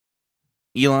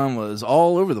Elon was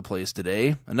all over the place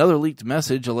today. Another leaked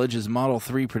message alleges Model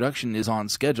 3 production is on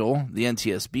schedule, the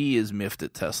NTSB is miffed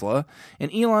at Tesla,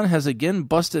 and Elon has again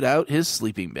busted out his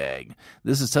sleeping bag.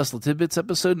 This is Tesla Tidbits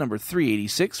episode number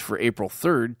 386 for April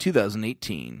 3rd,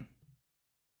 2018.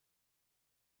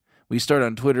 We start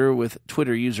on Twitter with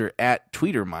Twitter user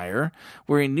 @Tweetermeyer,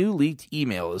 where a new leaked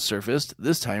email is surfaced,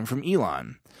 this time from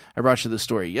Elon. I brought you the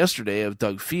story yesterday of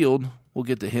Doug Field, we'll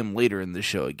get to him later in the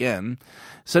show again,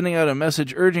 sending out a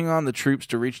message urging on the troops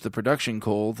to reach the production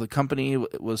goal the company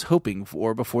was hoping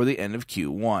for before the end of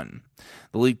Q1.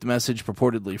 The leaked message,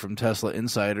 purportedly from Tesla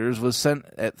insiders, was sent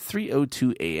at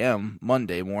 3:02 a.m.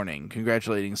 Monday morning,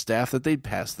 congratulating staff that they'd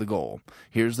passed the goal.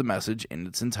 Here's the message in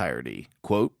its entirety.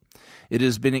 Quote, "It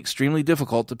has been extremely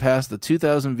difficult to pass the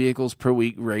 2,000 vehicles per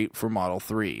week rate for Model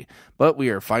 3, but we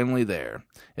are finally there.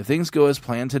 If things go as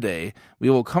planned today, we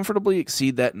will comfortably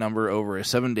exceed that number over a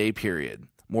 7-day period.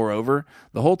 Moreover,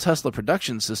 the whole Tesla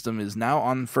production system is now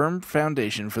on firm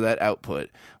foundation for that output,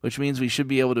 which means we should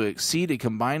be able to exceed a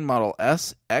combined Model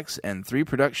S, X, and 3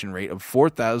 production rate of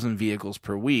 4,000 vehicles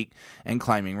per week and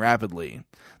climbing rapidly.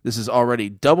 This is already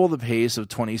double the pace of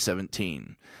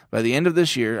 2017. By the end of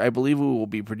this year, I believe we will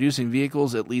be producing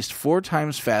vehicles at least 4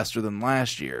 times faster than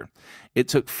last year. It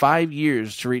took 5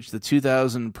 years to reach the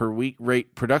 2,000 per week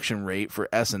production rate for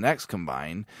S and X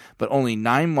combined, but only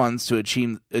 9 months to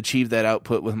achieve that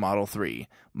output with Model 3.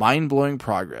 Mind-blowing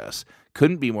progress.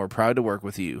 Couldn't be more proud to work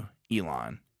with you,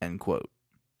 Elon." End quote.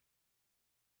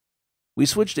 We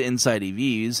switch to Inside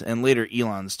EVs and later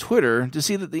Elon's Twitter to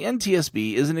see that the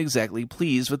NTSB isn't exactly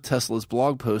pleased with Tesla's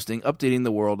blog posting updating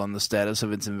the world on the status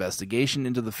of its investigation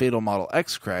into the fatal Model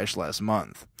X crash last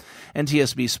month.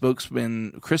 NTSB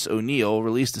spokesman Chris O'Neill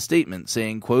released a statement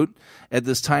saying, quote, "At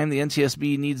this time, the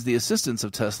NTSB needs the assistance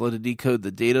of Tesla to decode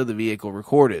the data the vehicle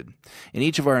recorded. In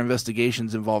each of our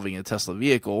investigations involving a Tesla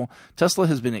vehicle, Tesla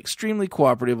has been extremely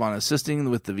cooperative on assisting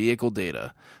with the vehicle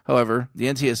data. However, the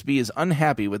NTSB is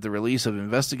unhappy with the release of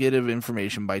investigative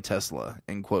information by Tesla."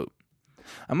 End quote.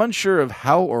 I'm unsure of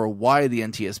how or why the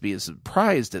NTSB is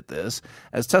surprised at this,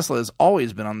 as Tesla has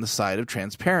always been on the side of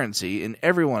transparency in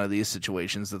every one of these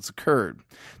situations that's occurred.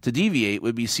 To deviate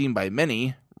would be seen by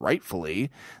many, rightfully,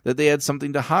 that they had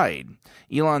something to hide.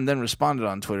 Elon then responded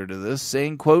on Twitter to this,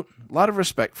 saying, quote, "A lot of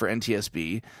respect for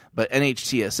NTSB, but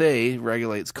NHTSA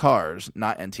regulates cars,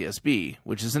 not NTSB,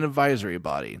 which is an advisory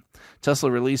body.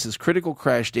 Tesla releases critical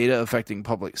crash data affecting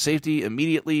public safety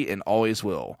immediately and always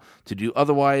will. To do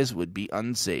otherwise would be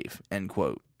unsafe." End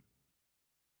quote.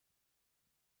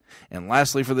 And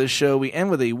lastly for this show, we end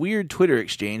with a weird Twitter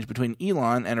exchange between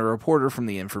Elon and a reporter from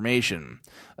The Information.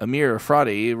 Amir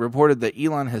Afradi reported that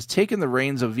Elon has taken the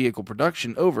reins of vehicle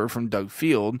production over from Doug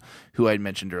Field, who I'd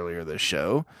mentioned earlier this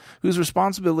show, whose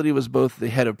responsibility was both the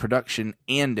head of production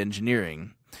and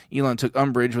engineering. Elon took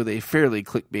umbrage with a fairly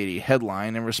clickbaity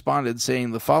headline and responded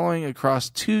saying the following across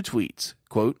 2 tweets,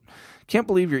 quote, "Can't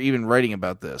believe you're even writing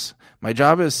about this. My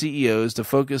job as CEO is to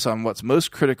focus on what's most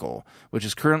critical, which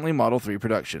is currently Model 3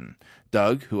 production.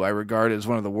 Doug, who I regard as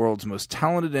one of the world's most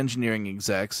talented engineering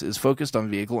execs, is focused on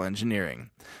vehicle engineering.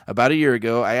 About a year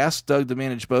ago, I asked Doug to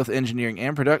manage both engineering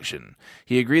and production.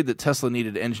 He agreed that Tesla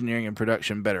needed engineering and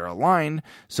production better aligned,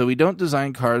 so we don't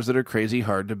design cars that are crazy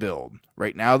hard to build.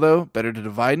 Right now, though, better to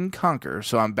divide and conquer,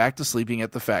 so I'm back to sleeping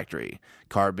at the factory.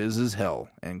 Car biz is hell."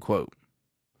 End quote.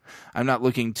 I'm not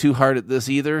looking too hard at this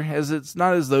either, as it's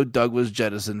not as though Doug was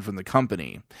jettisoned from the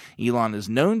company. Elon is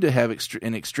known to have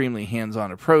an extremely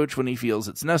hands-on approach when he feels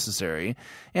it's necessary,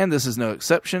 and this is no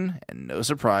exception and no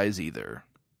surprise either.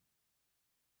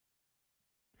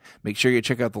 Make sure you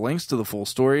check out the links to the full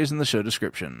stories in the show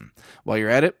description. While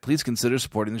you're at it, please consider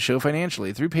supporting the show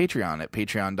financially through Patreon at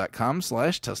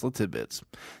patreon.com/Tesla Tidbits.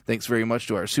 Thanks very much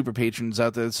to our super patrons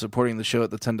out there supporting the show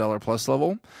at the $10 plus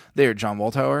level. They are John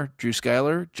Waltauer, Drew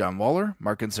Schuyler, John Waller,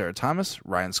 Mark and Sarah Thomas,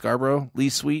 Ryan Scarborough, Lee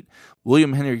Sweet,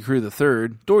 William Henry Crew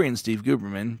III, Dorian Steve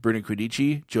Guberman, Bruno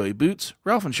Quidici, Joey Boots,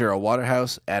 Ralph and Cheryl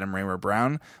Waterhouse, Adam Raymer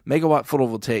Brown, Megawatt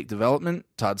Photovoltaic Development,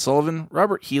 Todd Sullivan,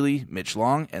 Robert Healy, Mitch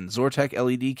Long, and Zortec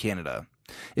LED Canada.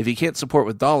 If you can't support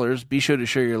with dollars, be sure to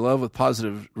share your love with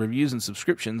positive reviews and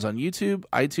subscriptions on YouTube,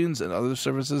 iTunes, and other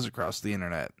services across the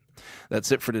internet.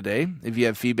 That's it for today. If you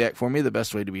have feedback for me, the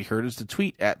best way to be heard is to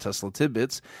tweet at Tesla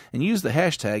Tidbits and use the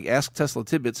hashtag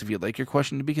AskTeslaTidbits if you'd like your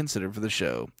question to be considered for the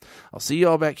show. I'll see you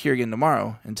all back here again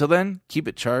tomorrow. Until then, keep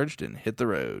it charged and hit the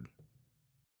road.